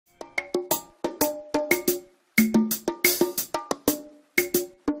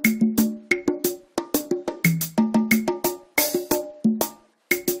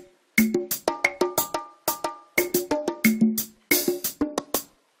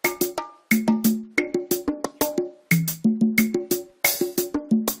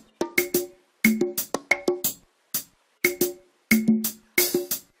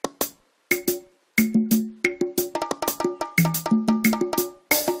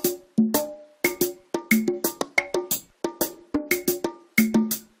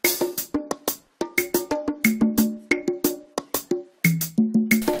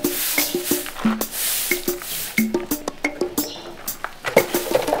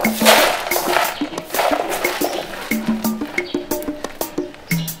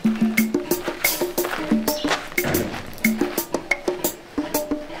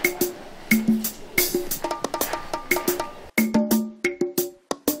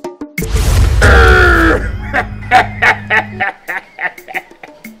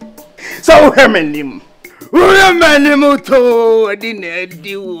Uhemanim. Uhemanimuto didn't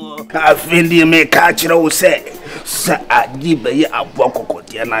do. I feel you may catch it all say. Sir, I give a walk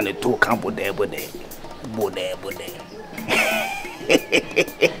and I two campo there, Bode.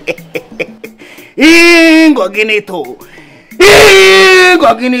 Ingoginito.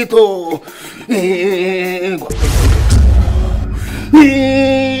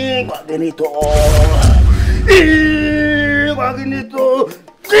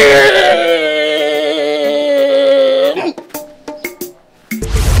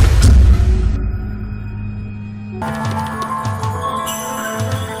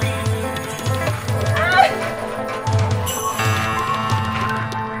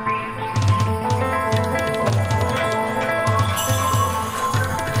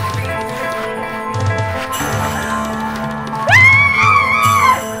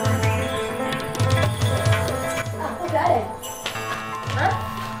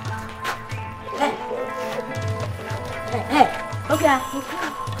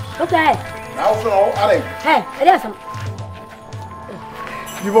 Okay. Now, so, Alec. Hey, it is some.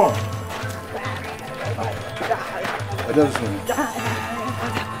 You won't. It doesn't.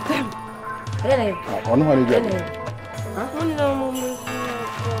 Really? On what you get?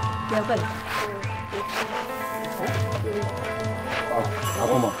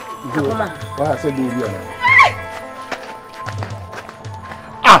 What I said, do you?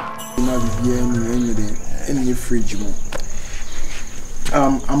 In the fridge.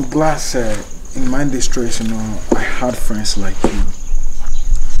 I'm glad, sir, in my distress, you know, I had friends like you.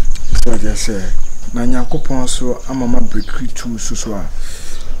 So I just said, Nanyakopon, so I'm a break too, so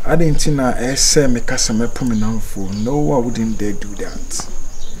I didn't think I say me customer prominent for. No, I wouldn't dare do that.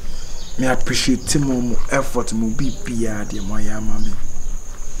 Me appreciate Timo effort, mo be the my mammy.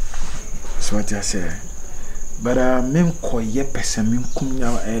 So I just said, but mem koye person, mem come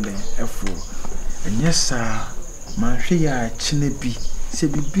now, Eden, effort. And yes, sir, man, she are chinebi. Se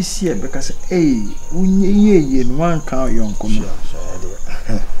BBC because hey unye one cow young come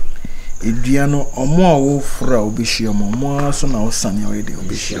Ediano omo awo fra obeshi omo so na osane already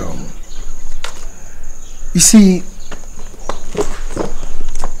obeshi omo. You see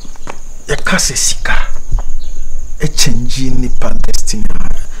ya kase sika e change nipa destiny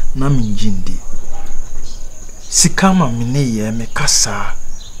na minjindi sika ma mine ye me kasa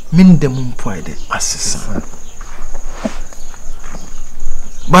min dem mpoide asesa.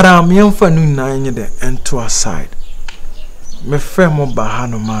 But I'm young for noon nine and to our side. My friend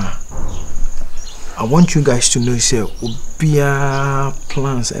Bahanoma. I want you guys to know, say, Ubia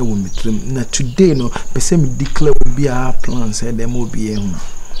plans I will meet them. Now today, no, but say me declare Ubia plans and them will be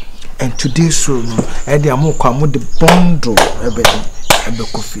and today, so no, and the more come with the bundle ebe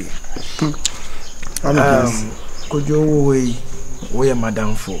coffee. Could you wait,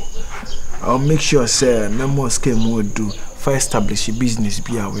 madam for? I'll make sure, sir, no more scheme will do. For establish a business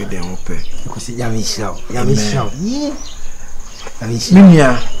be away there open. Because Yamisha. Yeah.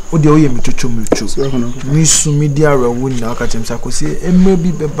 Minya, what do you mean to Miss Media win now catch him say, and maybe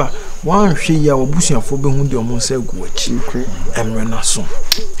beba one she ya bushing for being the almost say watch and renaissance.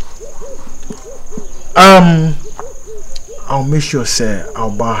 I'll make sure, sir, I'll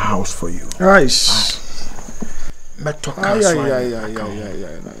buy a house for you. Nice. Nice.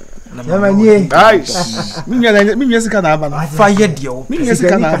 Mimi sika na aba. Fire dio. Mimi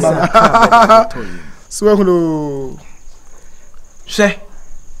sika na aba. So hello. Say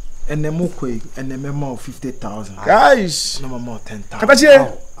and the mokwe and the memo 50,000. Guys. No more 10,000.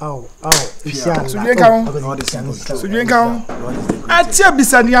 Katache. Oh. So you can. Atia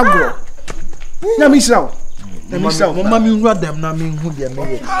bisani agro. Na misha. Mama mi nwa dem na mi hu de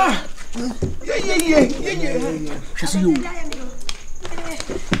me. Yeah. She's you.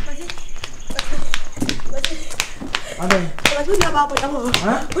 Aku sudah apa kamu?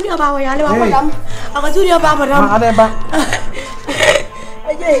 Sudah apa ya? Lewat apa kamu? Aku sudah apa kamu? Ada ba?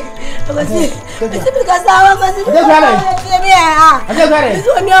 Aje, aku sih. Itu berkasih aku sih. Ada kare. Ada kare. Itu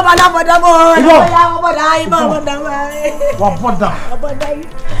ni apa nak pada mo? Ibu. Apa dah? Ibu pada mo. Apa dah? Apa dah?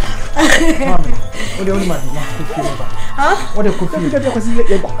 Udah mati. Hah? Udah kopi.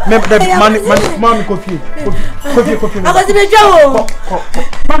 Mami kopi. Aku sih berjauh.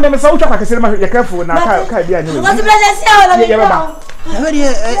 Manda mesaucha pakasema ya careful na ka dia nyo. Aku sih belajar siapa lagi? Ya baba.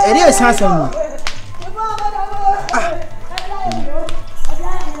 Ele sasa mu.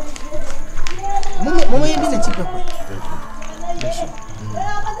 Mama hivi na chipa kwa.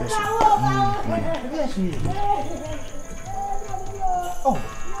 Oh.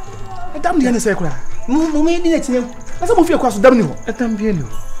 Dam dia ne sai kula. Mama hivi na chipa. Asa mo fi kwa so dam ni ho. Etam bien no.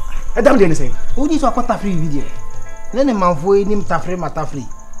 Dam dia ne sai. Oni so akota free video. Nene manfo ni mtafre matafre.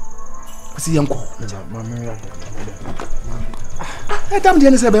 See Yonko. Mamma. Madam,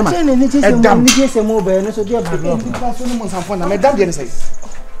 dear, say, Bema. Madam, dear, say, mobile, so dear, because so much fun. Madam, dear, say.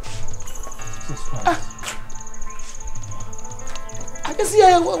 I can see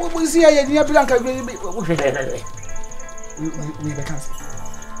we see I near Blanca. We can't. We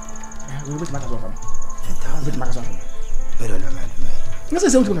will make us offer. With my son. Let's say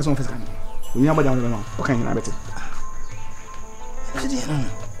something as on first. We never down the wrong. Okay, I bet it.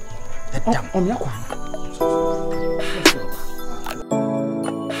 On your one.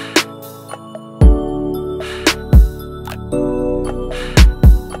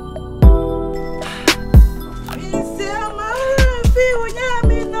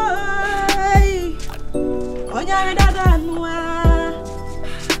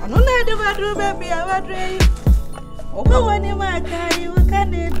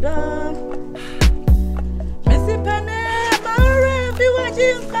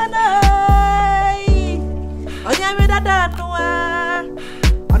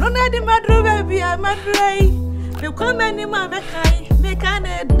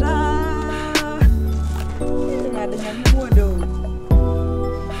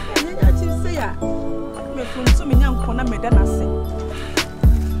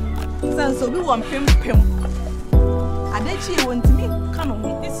 So we want pim. I did she want to me come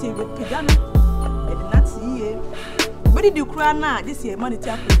on this year with Pigano. I did not see it. But did you cry now? This year, money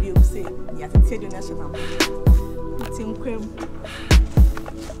tap will be say, you have to tell you national. It's in cream.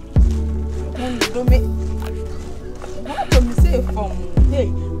 Don't make what do you say from hey,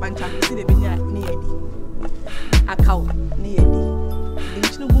 Manchester City, near a cow near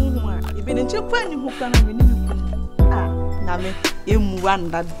the woman. You've been in Japan, who can ah, Name, you run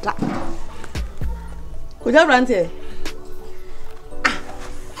that. Could I run here?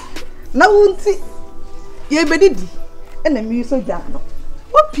 Now, won't see ye bedidi, and the music down.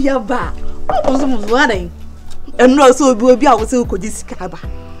 What Pia Bar? What was running? And no, so will be our so could this cabba.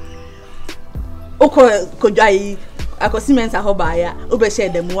 Oko could I cement a hobaya,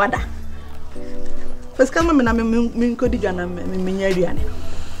 overshed them water. First come and I'm a could you and Minian.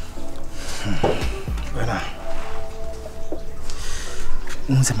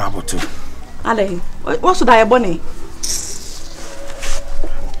 Unse maboto. Ale, what should I bonny?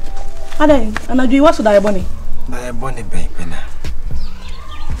 Ale, and I do what should I bonny? My bonny baby na.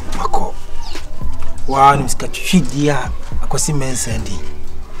 Mako. Wa ni skatchi dia akosi mensendi.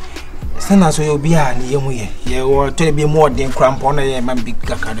 Sana so yo bia ni yemu ye wo to be more than crampon na ye man big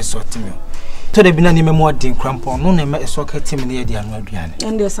kakade sort me. To the bina ni me more than crampon no na me so katim na ye dia no aduane.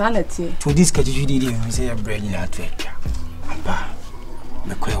 And the sanity. To this skatchi dia me say ya brain na atwa. Amba.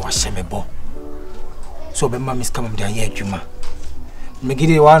 Me kwe wa shemebo. So be ma miska mam dia ye adwuma. Me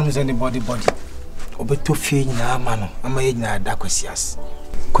gide one me send body. Obeto fie nyina ama no, ama ye nyina da kwasias.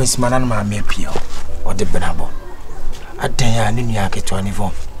 Kwasmana no ma me pio. O de benabo. Adan ya ni nua keto ni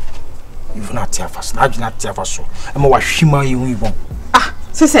vom. You've not tear fast. I've not tear fast. I'm a washima you won. Ah,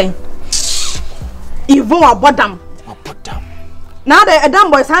 say. You won a bottom. Now the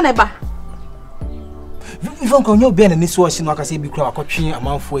damn boys haneba. You don't go no ben and this was in like I say, be crowd coaching a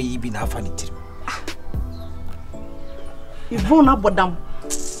month for ye be now funny. You won a bottom.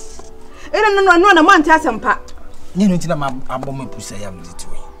 No, man tells some pat. You know, I'm a woman who say I'm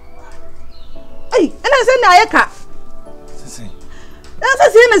little. Hey, and I said, Nayaka. That's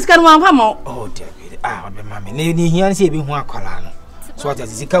a sin is can one hammer. Oh, dear, the mammy. Lady here say being one colano. So what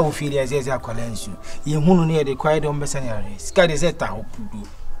does Sika will feel as a collensu? You who near the quiet on Bessanary. Sky is at our do.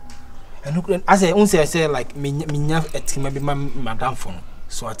 And look, as I say, like me at maybe Madame Phone.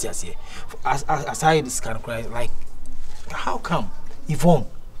 So what I say, as I this kind of cry, like, how come? Yvonne.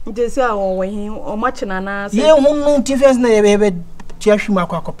 They say, oh, when he or much and I say, you won't know TV's never Cheshima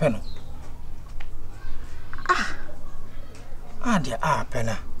Copeno. Ah, dear,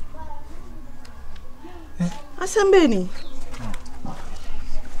 Penna. Asambeni.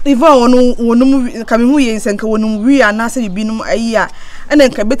 Yvonne, one coming who is and when we are not saying binum a year, and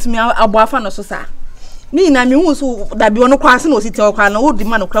then can bet me a boyfriend or so, sir. Me, I mean, who that be on a crossing or sit or can old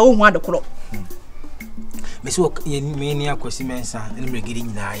demand of crow one o'clock. Miss Walk in mania cosimensa and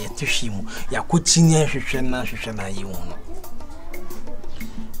beginning now yet to shim, ya coaching and shana you.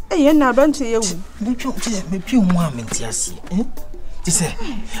 Eh, now don't you? Maybe you want me to see. To say,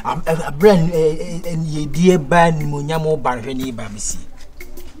 a brand and ye dear band Munyamo Barveni Babisi.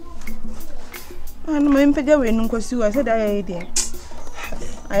 And my impediment because you, I said, I did.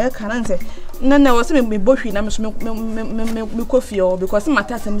 I can't say. None I was me both in a coffee or because my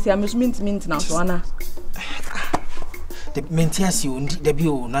task I must mint now, so Anna. the mentias you the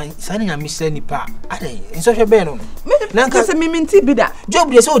bio na signing a Mr. Nipa. Ade, so she be no. Na nka me menti bi da.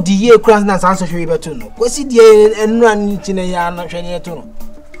 Job dey so di ye cross na san so hwe be to no. Kwasi die enura nti na ya na hwe ne to no.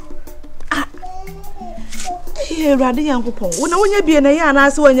 Ah. Eh, Rade Yankopon. Wo na wonya bi na ya na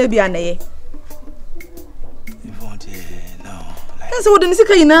ase wonya bi na ye. That's what the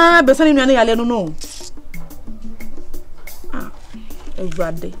Sika ina be sani nwane yale no. Ah.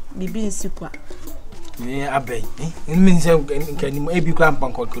 Rade, bibi nsikwa. Me abey. Nmi nse nkanim ebi kwa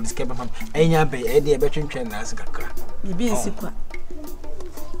mpanko ko diske papa. Enya abey e de e betwentwen na ase kakra. Bibi nsikwa.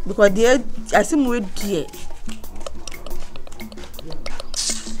 Because the asimu we die.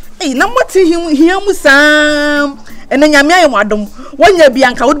 Eh, na moti hiamu sam. Ena nyame ayem adom. Wonya bi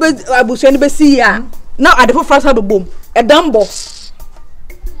anka wo be abusuani be si ya. Na adefo frasa be bom. Edambo.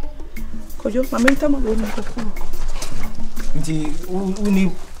 Kojo, mamenta ma wo nko. Nti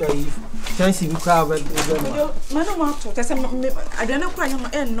uni chance bi kwa ba. Mano ma to, tese adana kura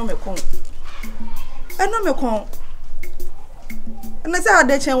nyama no me kon. No me kon. Na say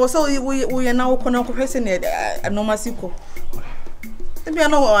ade chen wo so wo ye na wo kon ko hwese ne anoma siko. Ebi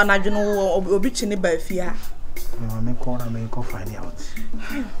ana wo anadwo no obi chi ne ba fia. No me kon find out.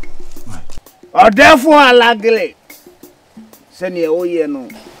 Therefore alagele. Sene o ye no.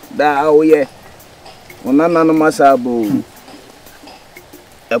 Da o ye. Onana no masabo.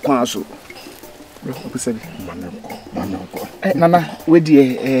 Ekwan so. Okusebe. Manako. Nana, we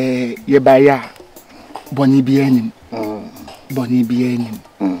die ye baya. Boni bi enim. Boni bi enim.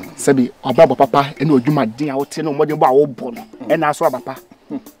 Sebi obabo papa ene odwuma din a wote no modin bo a wo bo no. Ena aso papa.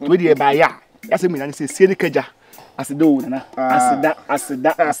 We die baya. Yase mi na se sie ni kaja. Asida o nana.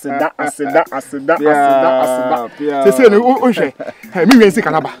 Asida. Se no o hwe. Mi wen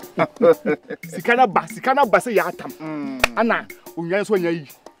sika na ba. Sika na ba se ya atam. Ana onwan so nya yi.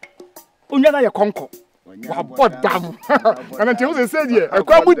 Onwan na ye konko. Wa bodam. Ana te wo se die.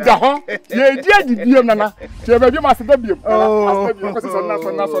 Akwa mu da ho. Ye di adibiem nana. Te ba bi ma asida biem. Asida ko se sonna.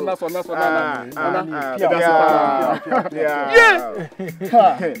 Ana.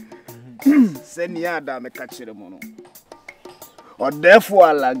 Senia da me kachire mo no. Therefore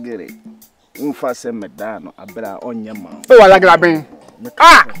alagere. Unfa se medano abra onye ma. O alagere ben.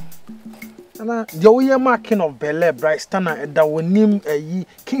 Ana the oye ma king of Bel-Air Bryce Tana da wonim ayi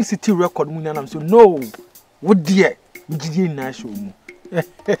King City record mu na so no. Wo die mjidie na show mu. Me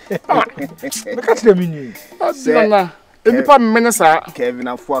kachire me ni. Nana. Enipa mmene sa Kevin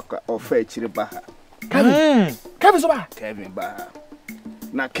Afuaka ofa achire baha. Kevin so ba. Kevin baha.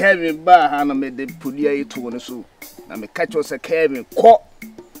 Na Kevin baha na me de pulia itu ne so. Na me catch us Kevin ko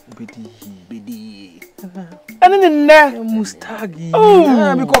bidi. Ene ne Mustagi.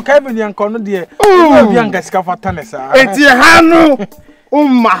 Because Kevin yanko no de bi anga sika fatane sa. Eti hanu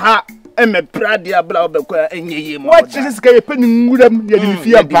umma eme prade abla obekwa enyeye mo. What is sika ye pani nguram ye di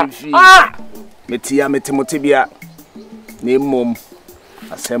fie ba. Metia metimotibia na emom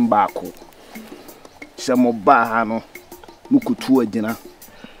asemba ako. Semo ba ha no mukutu agina.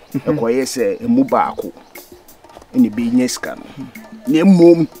 Ekoye se emu ba ako. Eni be nyeska no. Na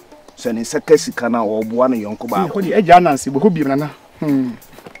emom se ne saka sika na oboa no yonko ba ako. Ko eja nansi bo ko bi nana.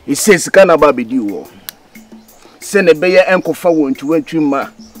 Ise sika na ba bedi wo. Se ne beye enkofa wontu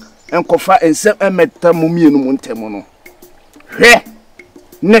atwima. Enkofa ensem emeta mumienu mu ntemo no. Hwe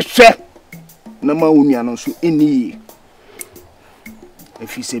ne hwe na ma unia no so eni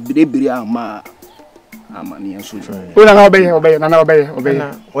efi se birebire ama ne so o na obeye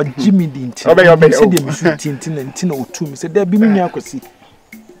na o Jimmy Dinti obeye se de bisu tinti na otum se da bi mi nua kwasi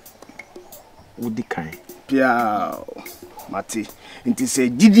odi kan pia mate nti se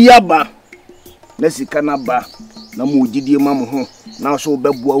gidi aba na sika na ba na mo gidi ma mo ho na so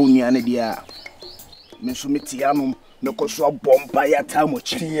beboa unia ne dia me so metia no me ko so bomba ya ta mo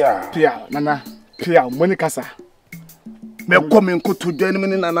chi pia nana pia Monica sa me come nkoto dwan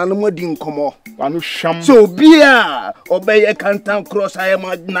me nana no modi nkomo anu sham so bia obeye kantan cross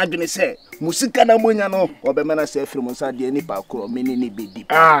ayema na dwene se musika na monya no obemana se afiri mo sa de ni pa kro me ni bedi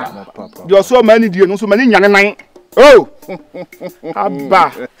papa jo so mani die no so mani nyane nan oh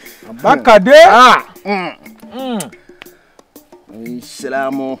abakade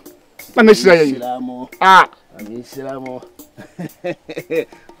Islamo mana shira yi Islamo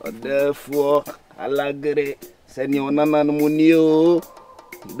therefore alagere seni onana no munio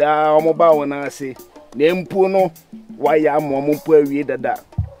da omoba wona ase na mpu no waya amompo awie dada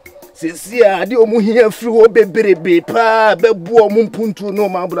sisi ade omuhia firi wo beberebe pa bebu omumpuntu no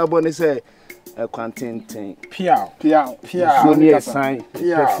mabrabo ne se kwantenten pia musoni esan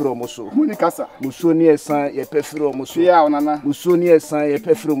ye pefiro muso Monica sa musoni esan ye pefiro muso pia onana musoni esan ye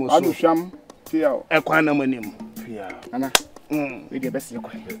pefiro muso anu sham pia ekwana manim Yeah. Ana. We dey best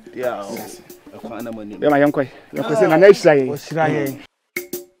yakwa. Yeah. Akwa na mani. Be ma yankwa. Yakwa say na na hira ye. Osira ye.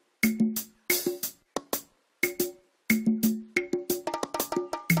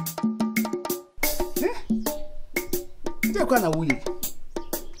 Kwa na wuye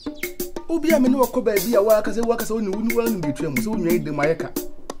obi amene wako ba bia wa aka se woni wonu betu am so wonwa ide mayeka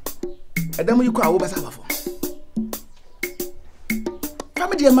edam yiko awo basa bafo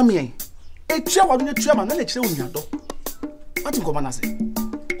kama de mama yen etua wado ne tua ma na kire wonwa do ati ko mana se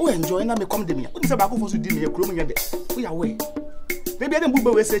o enjoy na me come de me oni se ba ko fosu di me kuro mu nya de o ya we baby ade mbu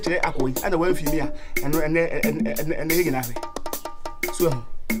ba we se kire akoyi ana wa fi mi a eno ene yegi na fe so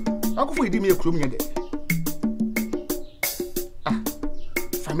akofo di me kuro mu nya de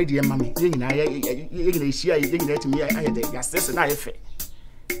media mami yengina yengina ishia yengina timi ayede ya sese na yefe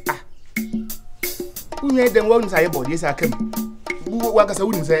unye dem wonu sa ye body sa kam bu wa kasa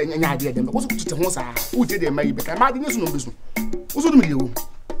wunu sa nya ade dem ko so tute ho sa ute dem mai be ka ma de nesu no besu uso dum lewo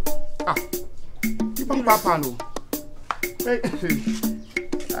ti papa no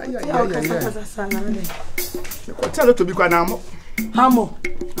ko tell to bi kwa na mo hamo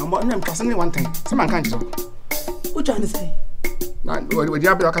nem kasa ne one time se man kan jiro ucha ne say na we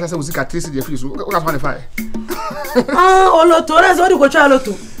dia be akata se usika 3 de free so o ka fa ne fa oloto re so di ko cha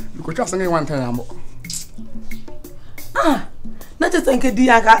loto ko cha sange one time amo na te sanke di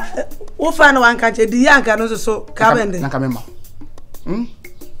yanka o fa na wanka che di yanka no so ka bende na ka mema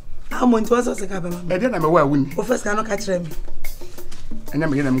amo nti waso se ka be mama e dia na me wa wuni o first ka no ka kire mi enya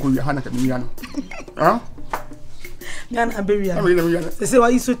me na me ko wi ha na ka mi ya no yana be wi ya se wa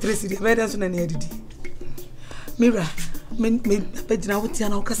iso 3 de be den so na ne adidi mira me pejina wuti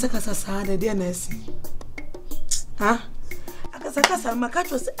ana ukasakasa sana de na esi akasakasa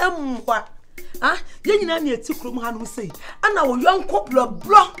makacho se emwa ye nyina na eti krom ha no sei ana wo yonko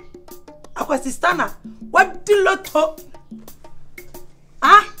blo akwasi stana wadi loto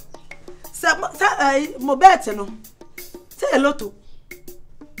se mo bete no se loto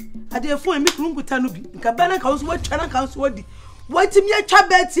ade fo emi krunkuta no bi nka bana ka so watwa na ka so wadi wati mi atwa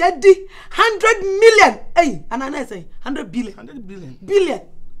bet ye di 100 million anana say 100 billion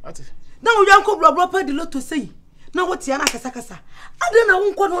ati na wo yanko blo pa di loto say na wo tia na kasa ade na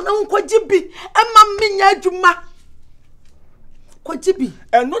wonko no na wonko jibi e ma menya adwuma ko jibi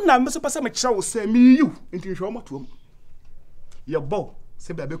eno na me so pasa me kira wo say me yu nti hwe o moto ye bo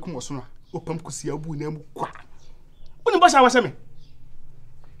se ba be kum wo so na opam kusia bu na mu kwa oni bo sha wa se me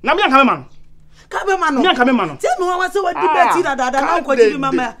na me yanka me man kabe mano nyanka me mano tell me what say what debate da na ko jibi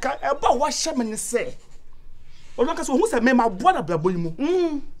mama e ba wa hye me ne se o lo ka so hu se me ma bo na blabo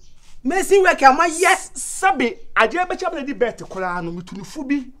yimu Messi work am yes sabe aje be cha be debate kola no mitunifu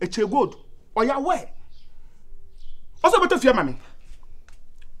bi eche gold o ya we o so beto fia mame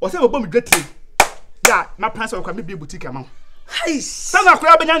o se bo mi dwetire ya na pransa o kwa me bi boutique am hey sana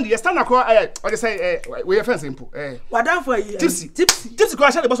kola be nyande sana kola o de say we your friends impo wadan for you tipsy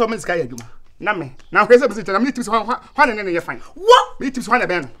kola sha de boss o me sika ya adwuma na me na kwese be say na me tipsy hwa ne ye fine what me tipsy hwa na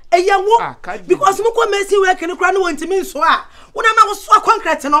be no wo because mo ko Messi work ni kra no wantimi nso a una na wo so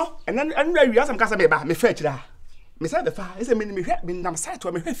concrete no and wi asam kasa me ba me fa akira me say be fa e say me hwe me nam site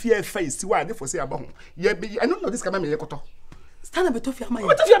wa me hwe fie face wa de for say aba ho ye be I don't know this kama me yekoto stand up to fia ma ye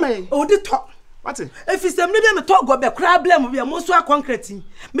what fia ma ye o de to what if you say me be me to go be problem be mo so concrete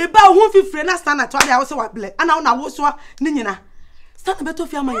me ba ho fifire na stand to dey wo say wa ble ana wo so ni nyina stand up to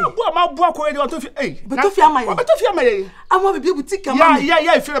fia ma ye ma bo ko e de to fia be to fia ma ye be to fia ma ye ama be boutique ma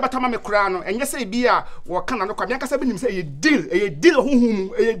ya fia be tama me kura no enye say bia wo kana no kwa me akasa be nim say e deal huhum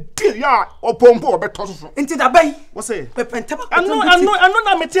e deal ya opompo be to so enti da bai wo say pepenta ba anu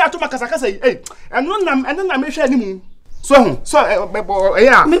na me ti atoma kasa yi anu na me hwe animu so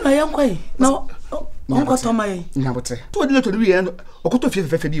ya me na yan kwai na onko to ma ye nyabote to de to de wi en okoto fie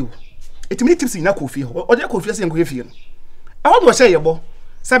fefe bi o etimi tipsi na kofi o de kofi se nko fie no awon wo say yebo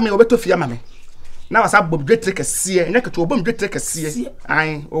se me obeto fie ma me na wasa bob dwetre kese nya keto obom dwetre kese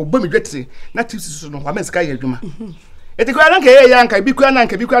ai obom dwetre na tipsi so no wa men sika ye adwuma eti ko anka ye yanka bi ku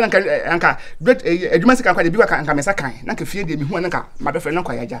anka dwet adwuma sika kwa de bi kwa anka mesa kan na ka fie de mi hu anka ma be fe na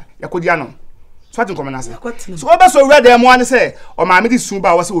kwa yaja yakodi ano so atin komena se so oba so ready am wan say o ma me di sun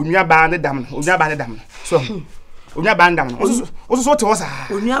ba wo se onua ba ne dam so onua ba ndam so te wo sa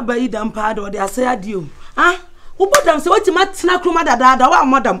onua ba yi dam pa de o de ase ade o wo bodam se wati matena kroma dada wa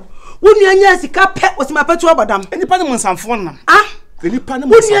modam wonu anya sika pe o se mapetu obodam enipa ne monsamfo nam enipa ne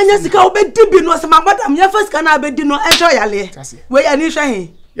wonu anya sika obedi bi no se mabodam ya fasika na abedi no encho yale we ya ni hwe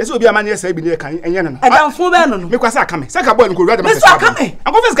he yesi obi amane yesa bi ne kan enye no adamfo be no me kwasa aka me saka boy no ko wura de me so aka me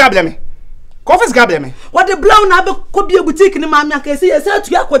anko fasika bele me Office ga be me. What the blow na be ko bie boutique ni ma me aka say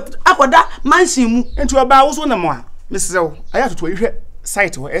tu akoda mansion mu. Enti oba wo so na mo a. Mesrew. Aya to hwe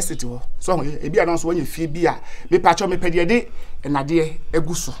site ho estate ho. So ho e bia don so wanya fie bi a me pa cho me pede de enade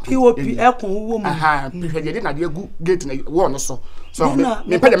egu so. POP ekon wo mu. Aha, me pede de enade egu gate na wo no so. So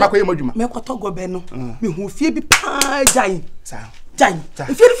me pede makoye modwuma. Me kwato gobe no. Me hu fie bi pa jai. Sa. Jai.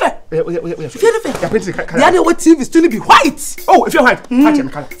 If you fair. If you fair. Ya penti color. The other TV still be white. Oh, if you're white, patch him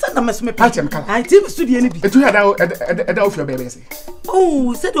color. Send them me patch him color. I TV studio ni bi. Etu ya da of your baby say.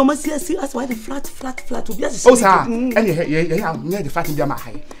 Oh, said you must see as why the flat to be as. Oh sir, and yeah, near the flat in my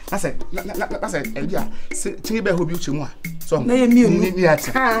high. I said, Elia, tingy be hobi uchi mu a. So na ye mi onu. Ni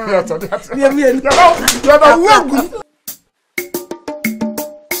ati. Me me. You are